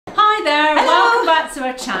Hi there, Hello. welcome back to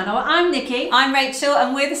our channel. I'm Nikki. I'm Rachel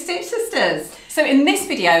and we're the Stitch Sisters. So in this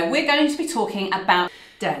video we're going to be talking about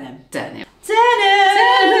Denim. denim.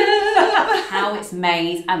 Denim! How it's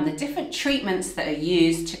made and the different treatments that are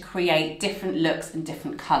used to create different looks and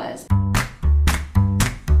different colours.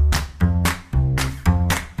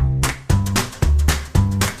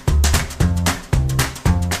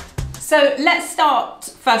 So let's start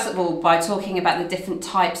first of all by talking about the different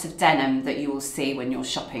types of denim that you will see when you're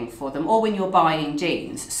shopping for them or when you're buying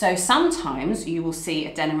jeans. So sometimes you will see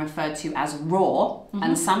a denim referred to as raw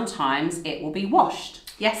and sometimes it will be washed.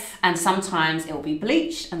 Yes. And sometimes it will be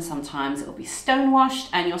bleached and sometimes it will be stone washed,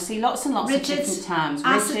 and you'll see lots and lots of different terms.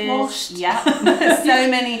 Acid washed. Yeah, so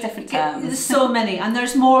many different terms. There's so many, and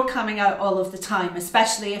there's more coming out all of the time,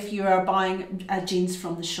 especially if you are buying jeans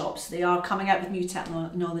from the shops. They are coming out with new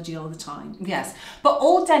technology all the time. Yes, but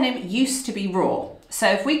all denim used to be raw. So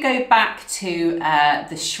if we go back to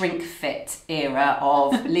the shrink fit era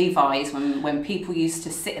of Levi's, when people used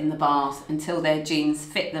to sit in the bath until their jeans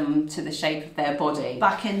fit them to the shape of their body.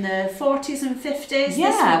 Back in the 40s and 50s.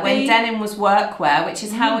 Yeah, when denim was workwear, which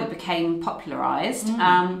is how it became popularised,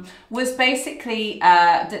 was basically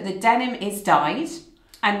that the denim is dyed.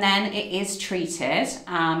 And then it is treated.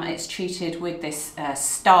 It's treated with this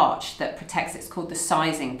starch that protects. It's called the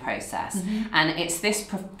sizing process, and it's this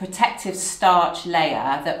protective starch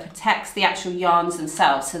layer that protects the actual yarns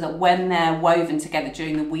themselves, so that when they're woven together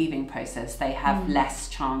during the weaving process, they have less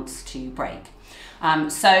chance to break.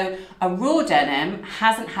 So a raw denim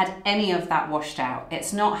hasn't had any of that washed out.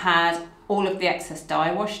 It's not had all of the excess dye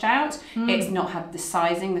washed out. It's not had the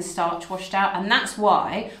sizing, the starch washed out, and that's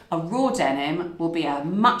why a raw denim will be a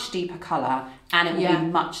much deeper colour and it will be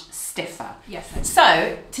much stiffer. Yes.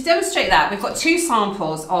 So to demonstrate that, we've got two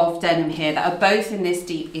samples of denim here that are both in this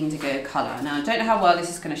deep indigo colour. Now I don't know how well this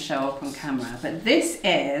is going to show up on camera, but this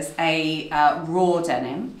is a raw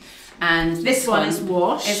denim, and this one is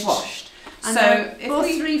washed. And so if both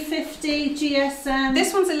we, 350 GSM.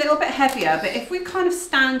 this one's a little bit heavier, but if we kind of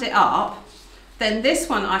stand it up, then this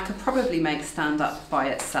one I could probably make stand up by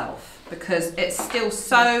itself, because it's still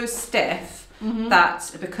so stiff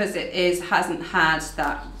that, because it hasn't had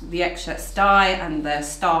the excess dye and the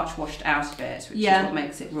starch washed out of it, which is what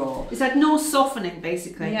makes it raw. It's had no softening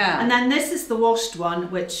basically. Yeah. And then this is the washed one,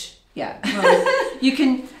 which well, you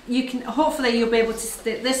can hopefully you'll be able to.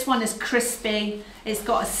 This one is crispy. It's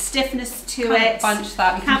got a stiffness to it. Bunch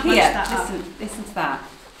that. You Can't can hear. bunch that up. Listen to that.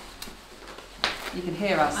 You can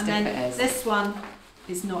hear how stiff And then it is. this one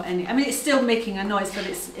is not any. I mean, it's still making a noise, but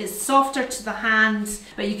it's softer to the hands.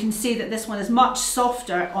 But you can see that this one is much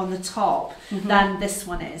softer on the top than this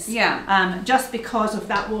one is. Yeah. Just because of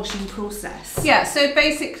that washing process. Yeah. So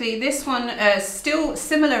basically, this one is still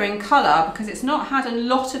similar in colour because it's not had a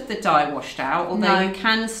lot of the dye washed out. Although you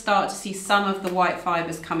can start to see some of the white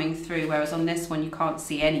fibres coming through, whereas on this one you can't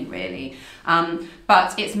see any really.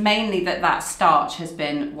 But it's mainly that starch has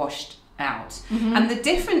been washed out. And the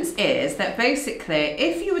difference is that basically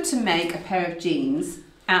if you were to make a pair of jeans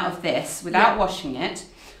out of this without washing it,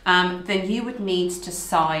 then you would need to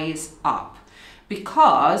size up,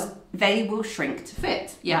 because they will shrink to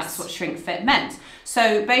fit. That's what shrink fit meant.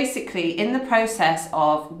 So basically in the process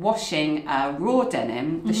of washing raw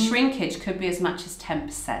denim, the shrinkage could be as much as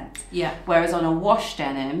 10%. Yeah. Whereas on a wash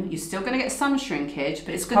denim, you're still going to get some shrinkage,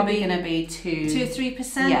 but it's probably going to be 2 or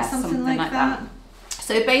 3%, something like that.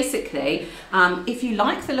 So basically, if you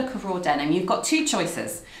like the look of raw denim, you've got two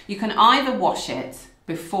choices. You can either wash it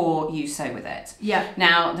before you sew with it. Yeah.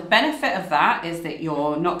 Now, the benefit of that is that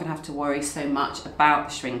you're not going to have to worry so much about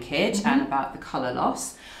the shrinkage and about the colour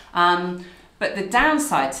loss. But the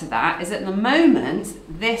downside to that is at the moment,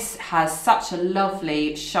 this has such a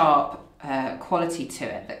lovely, sharp quality to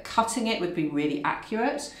it that cutting it would be really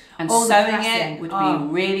accurate, and sewing it would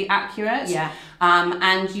be really accurate. Yeah.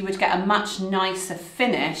 And you would get a much nicer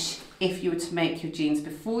finish if you were to make your jeans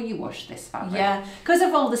before you wash this fabric. Yeah, because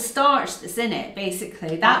of all the starch that's in it,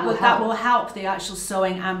 basically, that will help the actual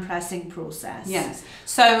sewing and pressing process. Yes.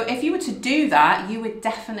 So if you were to do that, you would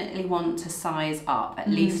definitely want to size up at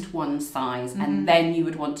least one size, and then you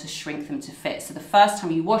would want to shrink them to fit. So the first time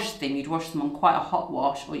you wash them, you'd wash them on quite a hot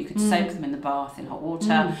wash, or you could soak them in the bath in hot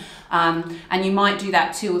water. And you might do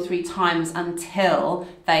that 2 or 3 times until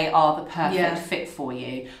they are the perfect fit for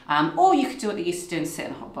you. Or you could do what they used to do and sit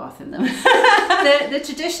in a hot bath in them. The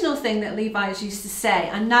traditional thing that Levi's used to say,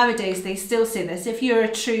 and nowadays they still say this, if you're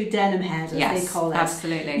a true denim head, as they call it,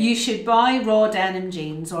 absolutely, you should buy raw denim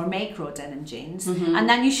jeans or make raw denim jeans, and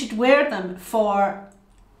then you should wear them for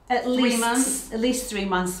at least 3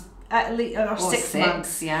 months, or 6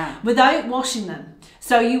 months, yeah, without washing them.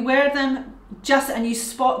 So you wear them and you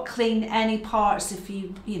spot clean any parts. If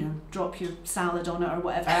you drop your salad on it or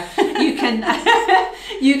whatever, you can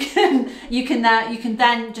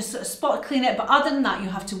then just sort of spot clean it. But other than that, you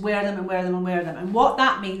have to wear them and wear them and wear them. And what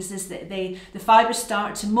that means is that the fibres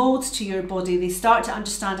start to mould to your body. They start to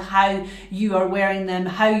understand how you are wearing them,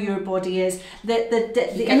 how your body is.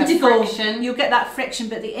 The indigo, you'll get that friction,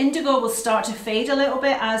 but the indigo will start to fade a little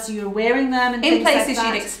bit as you're wearing them. And in places like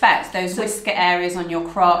that. You'd expect those whisker areas on your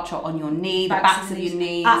crotch or on your knee, the backs of your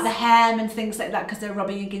knees, at the hem and things like that, because they're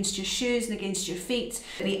rubbing against your shoes and against your feet.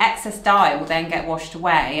 The excess dye will then get washed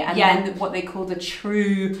away, and then what they call the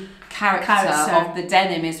true character of the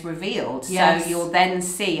denim is revealed. Yes. So you'll then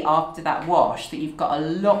see after that wash that you've got a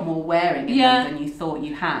lot more wearing in them than you thought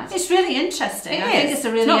you had. It's really interesting. I think it's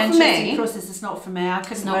a really interesting process. It's not for me. I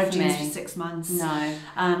couldn't wear jeans for 6 months. No.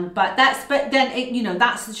 But then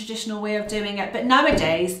that's the traditional way of doing it. But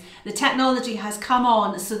nowadays the technology has come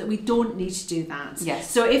on so that we don't need to do that. Yes.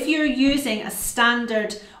 So if you're using a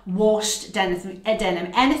standard washed denim,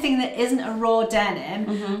 anything that isn't a raw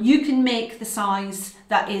denim, you can make the size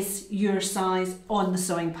that is your size on the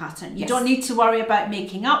sewing pattern. You don't need to worry about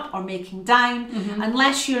making up or making down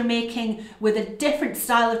unless you're making with a different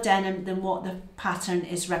style of denim than what the pattern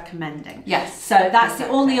is recommending. Yes. So that's the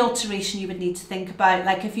only alteration you would need to think about.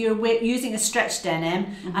 Like if you're using a stretch denim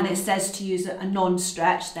and it says to use a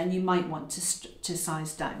non-stretch, then you might want to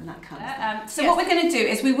size down, that kind of thing. So what we're going to do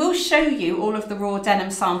is we will show you all of the raw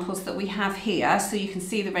denim samples that we have here, so you can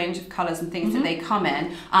see the range of colours and things that they come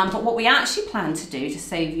in. But what we actually plan to do to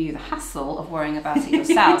save you the hassle of worrying about it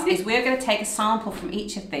yourselves is we're going to take a sample from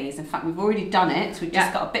each of these. In fact, we've already done it, so we've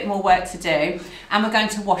just got a bit more work to do, and we're going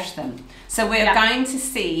to wash them. So we're going to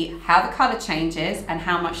see how the colour changes and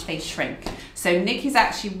how much they shrink. So Nikki's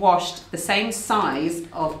actually washed the same size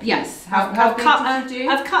of piece. Yes. How big did you do?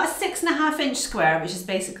 I've cut a 6.5 inch square, which is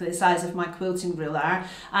basically the size of my quilting ruler,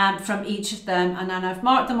 from each of them, and then I've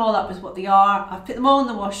marked them all up with what they are. I've put them all in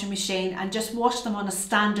the washing machine and just washed them on a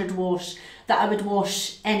standard wash that I would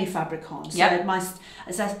wash any fabric on. So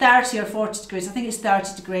it's a 30 or 40 degrees, I think it's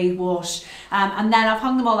 30-degree wash. And then I've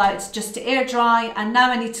hung them all out just to air dry, and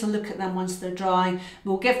now I need to look at them once they're dry.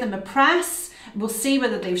 We'll give them a press, we'll see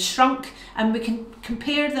whether they've shrunk, and we can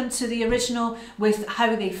compare them to the original with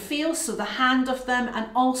how they feel, so the hand of them, and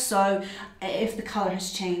also if the colour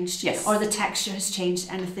has changed or the texture has changed,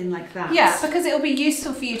 anything like that. Yeah, because it'll be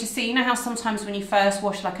useful for you to see. You know how sometimes when you first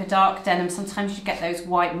wash like a dark denim, sometimes you get those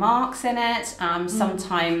white marks in it.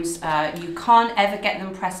 Sometimes you can't ever get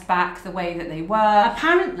them pressed back the way that they were.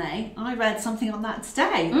 Apparently, I read something on that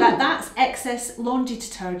today, that's excess laundry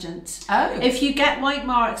detergent. Oh. If you get white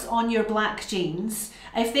marks on your black jeans,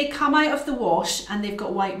 if they come out of the wash and they've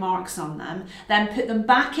got white marks on them, then put them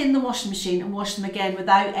back in the washing machine and wash them again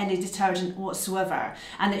without any detergent whatsoever,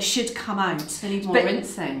 and it should come out. They need more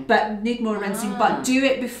rinsing. But need more rinsing, but do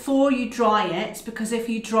it before you dry it, because if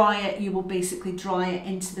you dry it, you will basically dry it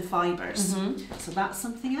into the fibres. So that's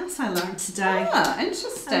something else I learned today. Ah,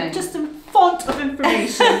 interesting. Just a font of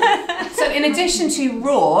information. So in addition to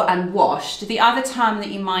raw and washed, the other term that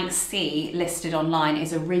you might see listed online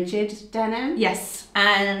is a rigid denim. Yes.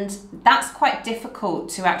 And that's quite difficult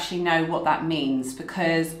to actually know what that means,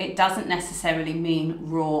 because it doesn't necessarily mean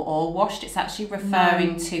raw or washed. It's actually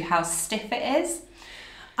referring to how stiff it is.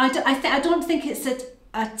 I don't think it's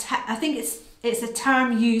I think it's a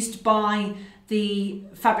term used by the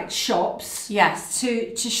fabric shops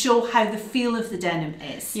to show how the feel of the denim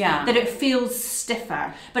is. Yeah. That it feels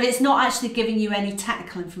stiffer, but it's not actually giving you any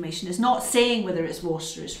technical information. It's not saying whether it's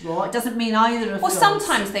washed or it's raw. It doesn't mean either of those. Well,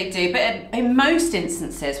 sometimes they do, but in most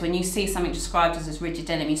instances, when you see something described as rigid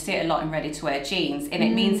denim, you see it a lot in ready-to-wear jeans, and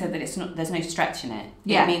it means that it's not, there's no stretch in it.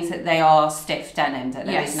 It means that they are stiff denim, that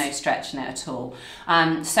there is no stretch in it at all.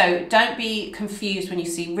 So don't be confused when you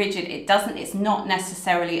see rigid. It's not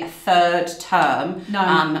necessarily a third term.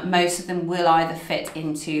 No. Most of them will either fit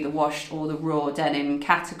into the washed or the raw denim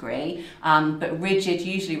category, but rigid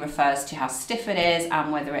usually refers to how stiff it is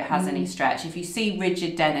and whether it has any stretch. If you see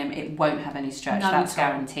rigid denim, it won't have any stretch, that's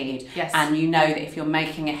guaranteed. Yes. And you know that if you're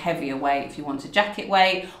making a heavier weight, if you want a jacket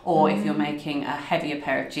weight, or if you're making a heavier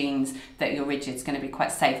pair of jeans, that your rigid's going to be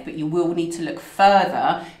quite safe, but you will need to look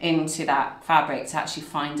further into that fabric to actually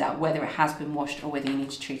find out whether it has been washed or whether you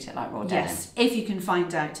need to treat it like raw denim. Yes, if you can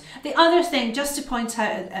find out. The other thing, just to point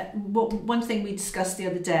out, one thing we discussed the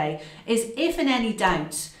other day, is if in any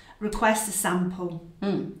doubt, request a sample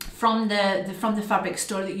from the fabric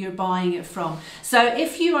store that you're buying it from. So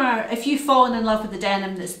if you've fallen in love with the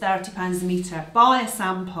denim that's £30 a metre, buy a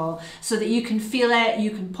sample so that you can feel it, you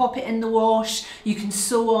can pop it in the wash, you can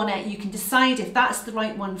sew on it, you can decide if that's the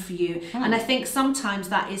right one for you. And I think sometimes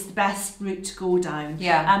that is the best route to go down.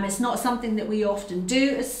 Yeah. It's not something that we often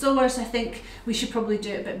do as sewers. I think we should probably do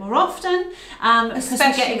it a bit more often, because we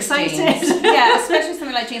get excited. Yeah, especially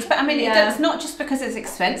something like jeans. But I mean, it's not just because it's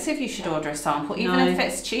expensive you should order a sample. Even if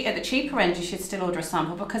it's cheap, at the cheaper end, you should still order a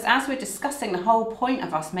sample, because as we're discussing, the whole point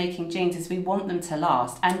of us making jeans is we want them to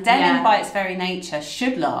last. And denim by its very nature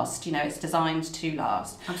should last. You know, it's designed to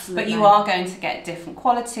last. Absolutely. But you are going to get different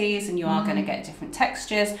qualities and you are going to get different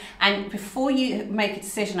textures. And before you make a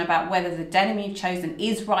decision about whether the denim you've chosen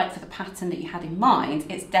is right for the pattern that you had in mind,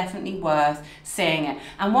 it's definitely worth seeing it.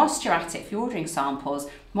 And whilst you're at it, if you're ordering samples,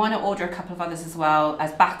 why not order a couple of others as well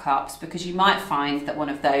as backups, because you might find that one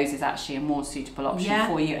of those is actually a more suitable option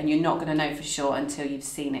for you, and you're not going to know for sure until you've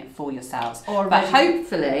seen it for yourselves. But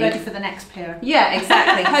hopefully ready for the next pair. Yeah,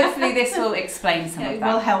 exactly. Hopefully this will explain some of that.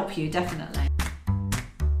 It will help you, definitely.